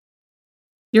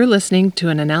You're listening to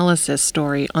an analysis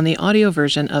story on the audio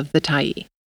version of The Tyee.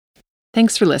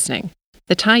 Thanks for listening.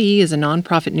 The Tyee is a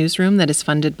nonprofit newsroom that is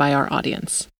funded by our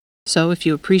audience. So if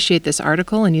you appreciate this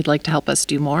article and you'd like to help us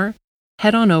do more,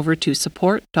 head on over to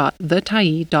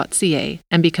support.thetyee.ca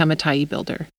and become a Tyee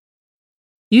builder.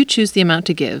 You choose the amount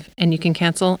to give, and you can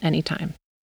cancel anytime.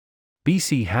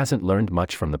 BC hasn't learned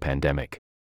much from the pandemic.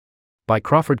 By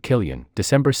Crawford Killian,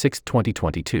 December 6,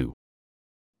 2022.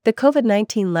 The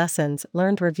COVID-19 Lessons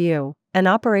Learned Review, an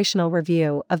operational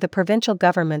review of the provincial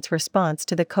government's response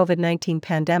to the COVID-19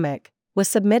 pandemic, was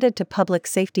submitted to Public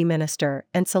Safety Minister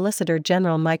and Solicitor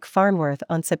General Mike Farnworth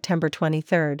on September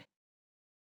 23.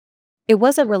 It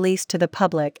wasn't released to the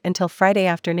public until Friday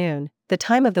afternoon, the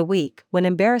time of the week when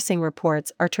embarrassing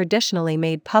reports are traditionally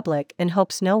made public in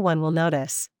hopes no one will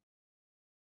notice.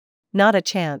 Not a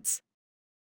chance.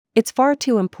 It's far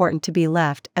too important to be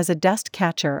left as a dust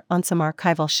catcher on some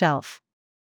archival shelf.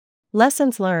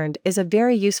 Lessons Learned is a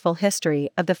very useful history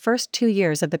of the first 2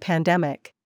 years of the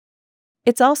pandemic.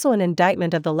 It's also an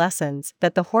indictment of the lessons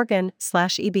that the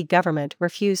Horgan/EB government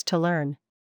refused to learn.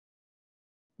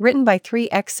 Written by 3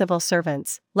 ex-civil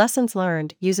servants, Lessons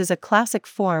Learned uses a classic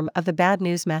form of the bad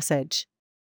news message.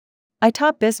 I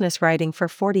taught business writing for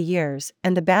 40 years,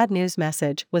 and the bad news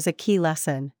message was a key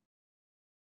lesson.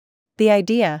 The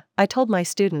idea, I told my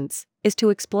students, is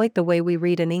to exploit the way we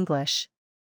read in English.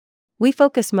 We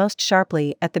focus most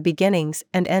sharply at the beginnings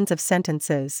and ends of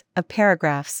sentences, of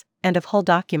paragraphs, and of whole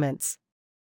documents.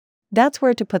 That's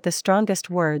where to put the strongest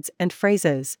words and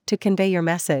phrases to convey your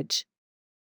message.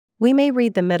 We may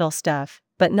read the middle stuff,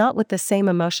 but not with the same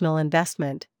emotional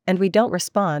investment, and we don't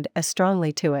respond as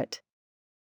strongly to it.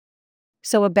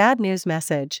 So a bad news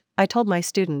message, I told my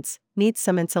students, needs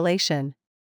some insulation.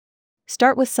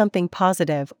 Start with something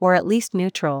positive or at least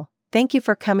neutral. Thank you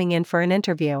for coming in for an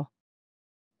interview.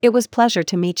 It was pleasure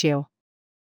to meet you.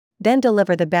 Then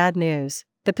deliver the bad news.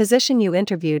 The position you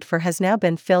interviewed for has now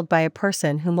been filled by a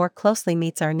person who more closely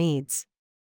meets our needs.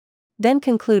 Then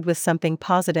conclude with something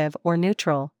positive or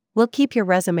neutral. We'll keep your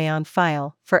resume on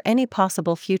file for any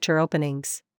possible future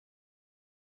openings.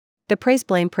 The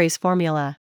praise-blame-praise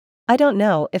formula. I don't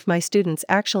know if my students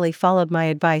actually followed my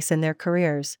advice in their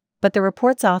careers, but the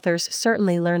report's authors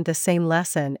certainly learned the same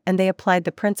lesson and they applied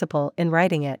the principle in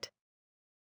writing it.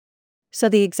 So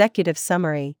the executive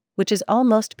summary, which is all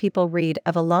most people read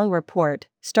of a long report,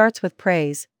 starts with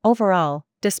praise. Overall,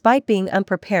 despite being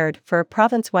unprepared for a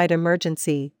province-wide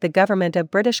emergency, the government of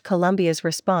British Columbia's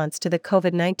response to the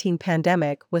COVID-19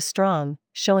 pandemic was strong,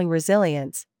 showing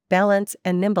resilience, balance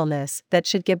and nimbleness that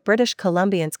should give British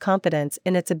Columbians confidence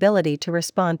in its ability to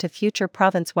respond to future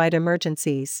province-wide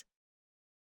emergencies.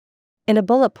 In a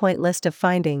bullet point list of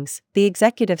findings, the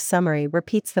executive summary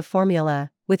repeats the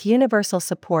formula, with universal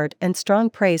support and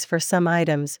strong praise for some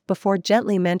items before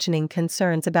gently mentioning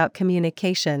concerns about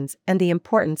communications and the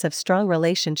importance of strong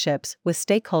relationships with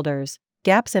stakeholders,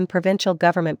 gaps in provincial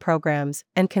government programs,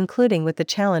 and concluding with the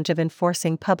challenge of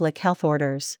enforcing public health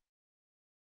orders.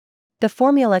 The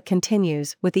formula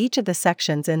continues with each of the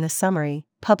sections in the summary: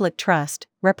 public trust,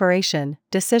 reparation,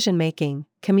 decision-making,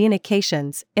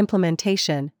 communications,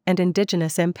 implementation, and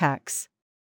Indigenous impacts.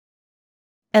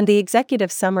 And the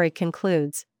executive summary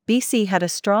concludes, BC had a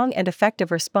strong and effective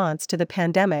response to the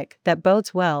pandemic that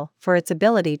bodes well for its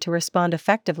ability to respond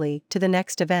effectively to the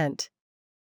next event.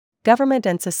 Government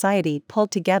and society pulled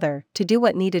together to do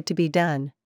what needed to be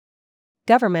done.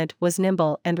 Government was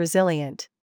nimble and resilient.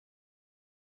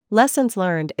 Lessons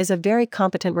Learned is a very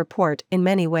competent report in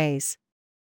many ways.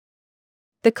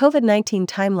 The COVID-19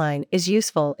 timeline is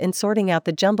useful in sorting out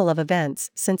the jumble of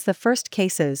events since the first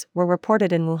cases were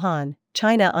reported in Wuhan,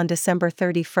 China on December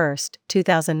 31,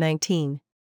 2019.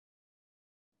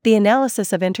 The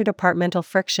analysis of interdepartmental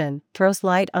friction throws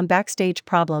light on backstage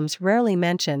problems rarely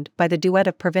mentioned by the duet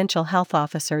of Provincial Health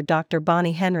Officer Dr.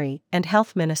 Bonnie Henry and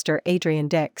Health Minister Adrian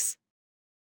Dix.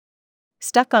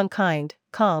 Stuck on kind,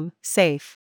 calm,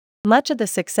 safe. Much of the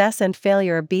success and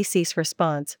failure of BC's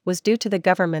response was due to the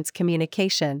government's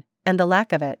communication, and the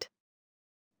lack of it.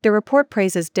 The report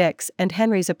praises Dix and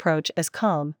Henry's approach as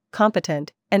calm,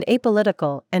 competent, and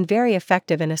apolitical and very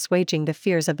effective in assuaging the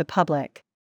fears of the public.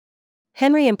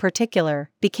 Henry in particular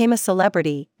became a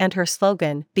celebrity and her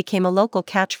slogan became a local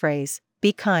catchphrase: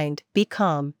 be kind, be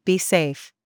calm, be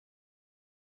safe.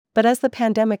 But as the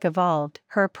pandemic evolved,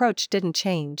 her approach didn't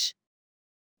change.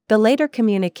 The later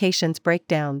communications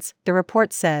breakdowns, the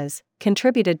report says,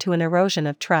 contributed to an erosion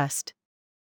of trust.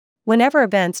 Whenever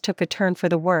events took a turn for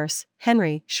the worse,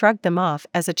 Henry shrugged them off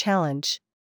as a challenge.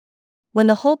 When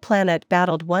the whole planet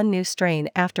battled one new strain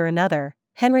after another,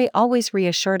 Henry always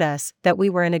reassured us that we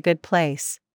were in a good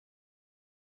place.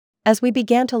 As we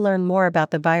began to learn more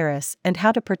about the virus and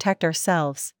how to protect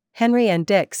ourselves, Henry and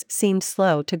Dix seemed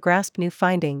slow to grasp new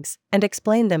findings and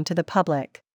explain them to the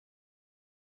public.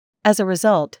 As a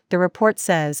result, the report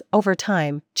says, over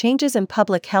time, changes in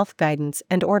public health guidance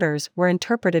and orders were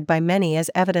interpreted by many as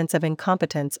evidence of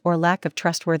incompetence or lack of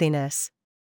trustworthiness.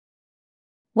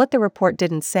 What the report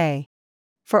didn't say.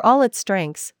 For all its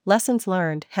strengths, Lessons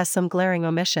Learned has some glaring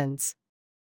omissions.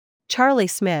 Charlie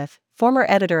Smith, former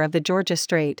editor of the Georgia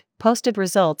Straight, posted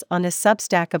results on his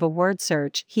Substack of a word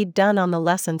search he'd done on the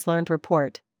Lessons Learned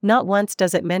report. Not once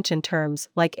does it mention terms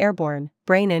like airborne,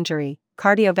 brain injury,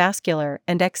 cardiovascular,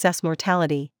 and excess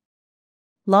mortality.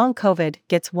 Long COVID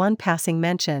gets one passing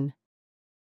mention.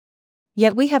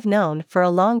 Yet we have known for a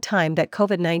long time that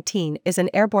COVID-19 is an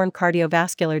airborne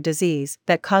cardiovascular disease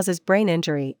that causes brain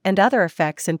injury and other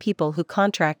effects in people who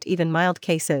contract even mild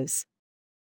cases.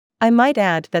 I might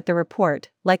add that the report,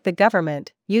 like the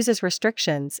government, uses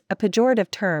restrictions, a pejorative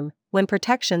term, when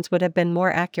protections would have been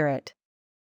more accurate.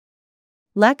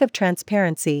 Lack of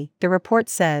transparency, the report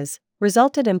says,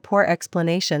 resulted in poor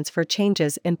explanations for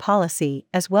changes in policy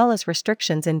as well as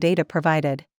restrictions in data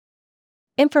provided.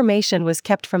 Information was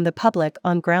kept from the public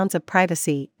on grounds of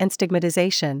privacy and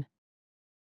stigmatization.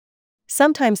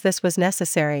 Sometimes this was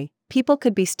necessary. People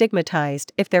could be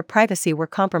stigmatized if their privacy were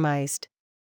compromised.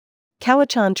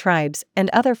 Cowichan tribes and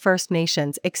other First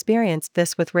Nations experienced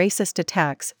this with racist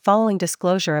attacks following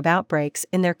disclosure of outbreaks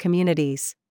in their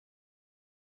communities.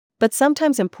 But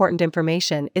sometimes important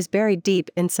information is buried deep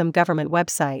in some government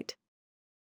website.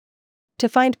 To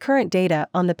find current data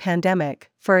on the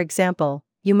pandemic, for example,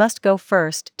 you must go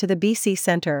first to the BC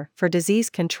Centre for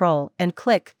Disease Control and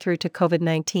click through to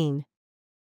COVID-19.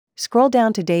 Scroll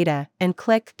down to Data and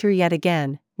click through yet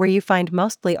again, where you find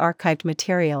mostly archived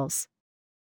materials.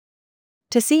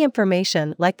 To see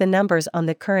information like the numbers on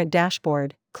the current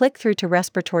dashboard, click through to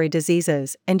Respiratory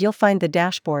Diseases and you'll find the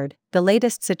dashboard, the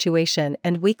latest situation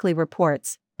and weekly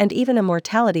reports, and even a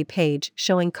mortality page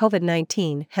showing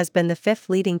COVID-19 has been the 5th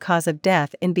leading cause of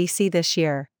death in BC this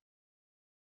year.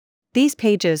 These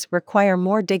pages require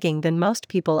more digging than most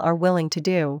people are willing to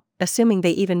do, assuming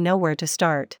they even know where to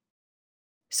start.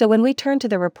 So when we turn to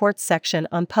the reports section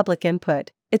on public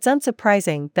input, it's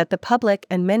unsurprising that the public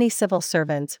and many civil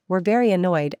servants were very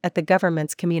annoyed at the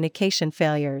government's communication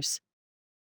failures.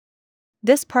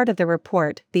 This part of the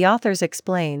report, the authors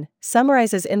explain,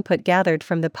 summarizes input gathered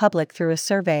from the public through a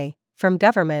survey, from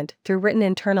government through written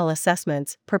internal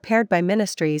assessments prepared by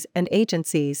ministries and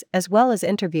agencies, as well as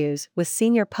interviews with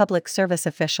senior public service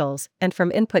officials, and from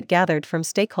input gathered from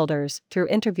stakeholders through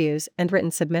interviews and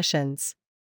written submissions.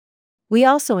 We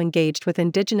also engaged with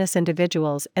Indigenous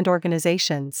individuals and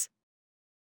organizations.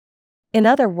 In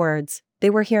other words, they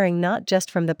were hearing not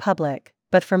just from the public,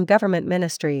 but from government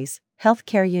ministries,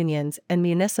 healthcare unions, and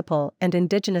municipal and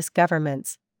Indigenous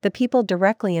governments, the people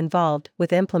directly involved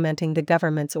with implementing the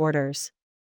government's orders.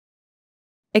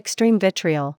 Extreme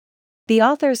vitriol. The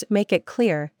authors make it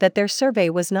clear that their survey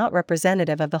was not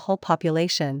representative of the whole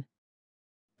population.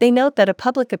 They note that a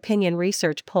public opinion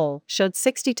research poll showed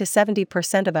 60 to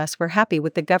 70% of us were happy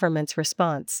with the government's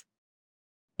response.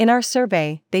 In our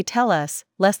survey, they tell us,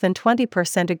 less than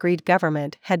 20% agreed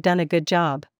government had done a good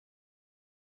job.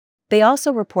 They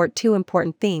also report two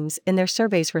important themes in their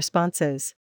survey's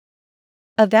responses.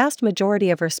 A vast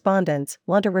majority of respondents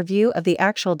want a review of the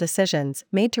actual decisions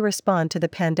made to respond to the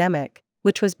pandemic,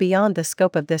 which was beyond the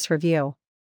scope of this review.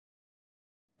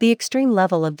 The extreme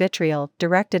level of vitriol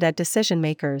directed at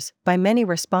decision-makers by many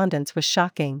respondents was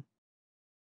shocking.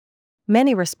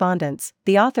 Many respondents,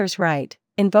 the authors write,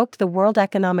 invoked the World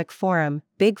Economic Forum,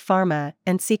 Big Pharma,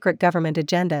 and secret government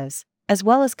agendas, as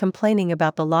well as complaining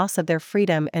about the loss of their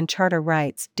freedom and charter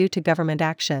rights due to government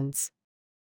actions.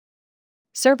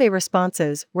 Survey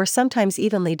responses were sometimes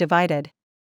evenly divided.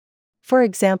 For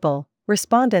example,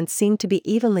 respondents seemed to be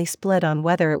evenly split on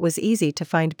whether it was easy to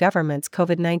find government's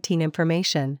COVID-19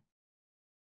 information.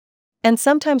 And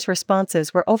sometimes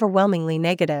responses were overwhelmingly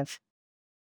negative.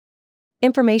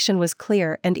 Information was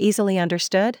clear and easily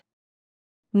understood?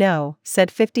 No, said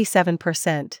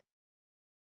 57%.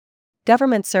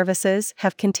 Government services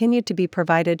have continued to be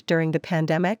provided during the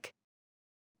pandemic?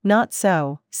 Not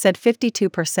so, said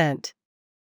 52%.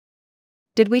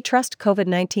 Did we trust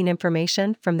COVID-19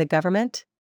 information from the government?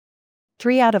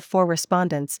 3 out of 4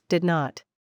 respondents did not.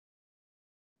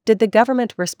 Did the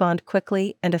government respond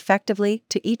quickly and effectively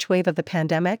to each wave of the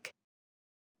pandemic?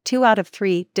 2 out of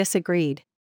 3 disagreed.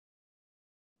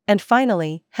 And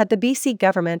finally, had the BC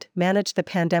government managed the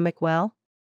pandemic well?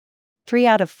 3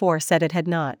 out of 4 said it had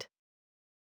not.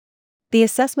 The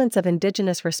assessments of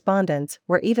Indigenous respondents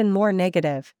were even more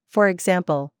negative. For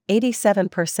example,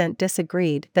 87%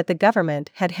 disagreed that the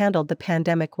government had handled the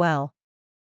pandemic well.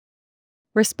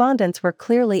 Respondents were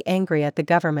clearly angry at the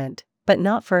government, but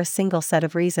not for a single set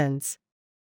of reasons.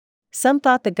 Some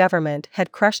thought the government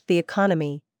had crushed the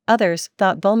economy, others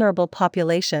thought vulnerable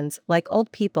populations like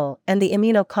old people and the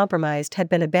immunocompromised had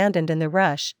been abandoned in the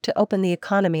rush to open the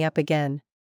economy up again.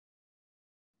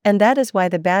 And that is why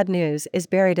the bad news is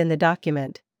buried in the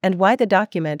document, and why the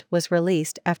document was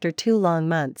released after 2 long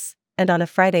months, and on a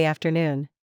Friday afternoon.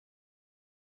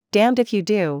 Damned if you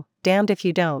do, damned if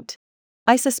you don't.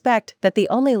 I suspect that the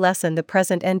only lesson the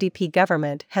present NDP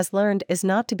government has learned is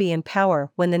not to be in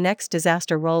power when the next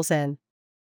disaster rolls in.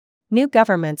 New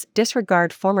governments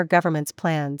disregard former governments'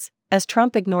 plans, as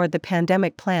Trump ignored the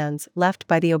pandemic plans left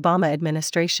by the Obama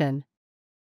administration.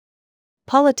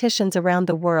 Politicians around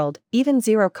the world, even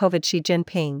zero-COVID Xi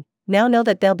Jinping, now know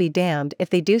that they'll be damned if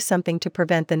they do something to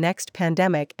prevent the next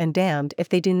pandemic and damned if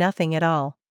they do nothing at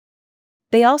all.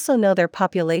 They also know their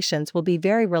populations will be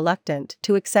very reluctant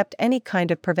to accept any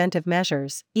kind of preventive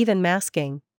measures, even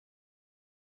masking.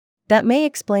 That may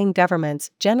explain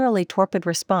governments' generally torpid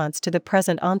response to the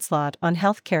present onslaught on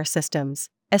healthcare systems,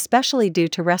 especially due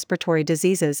to respiratory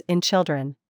diseases in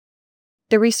children.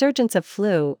 The resurgence of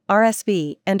flu,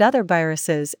 RSV, and other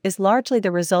viruses is largely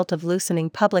the result of loosening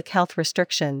public health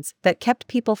restrictions that kept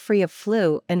people free of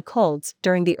flu and colds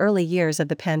during the early years of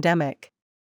the pandemic.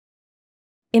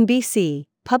 In BC,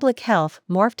 public health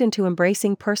morphed into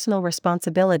embracing personal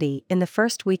responsibility in the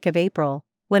first week of April,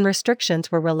 when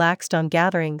restrictions were relaxed on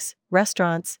gatherings,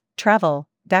 restaurants, travel,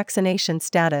 vaccination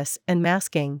status, and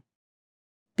masking.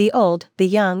 The old, the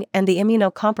young, and the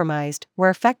immunocompromised were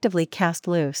effectively cast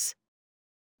loose.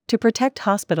 To protect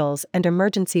hospitals and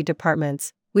emergency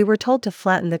departments, we were told to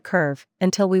flatten the curve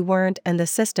until we weren't, and the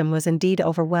system was indeed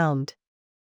overwhelmed.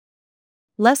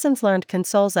 Lessons learned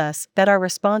consoles us that our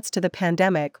response to the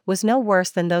pandemic was no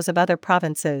worse than those of other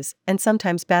provinces, and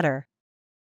sometimes better.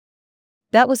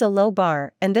 That was a low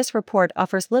bar, and this report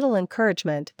offers little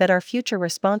encouragement that our future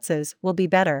responses will be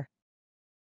better.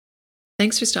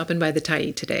 Thanks for stopping by the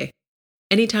Tyee today.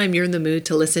 Anytime you're in the mood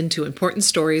to listen to important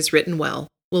stories written well,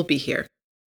 we'll be here.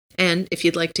 And if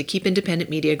you'd like to keep independent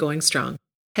media going strong,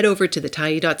 head over to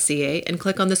thetyee.ca and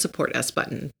click on the Support Us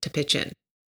button to pitch in.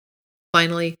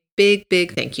 Finally, big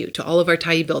thank you to all of our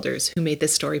Tyee builders who made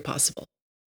this story possible.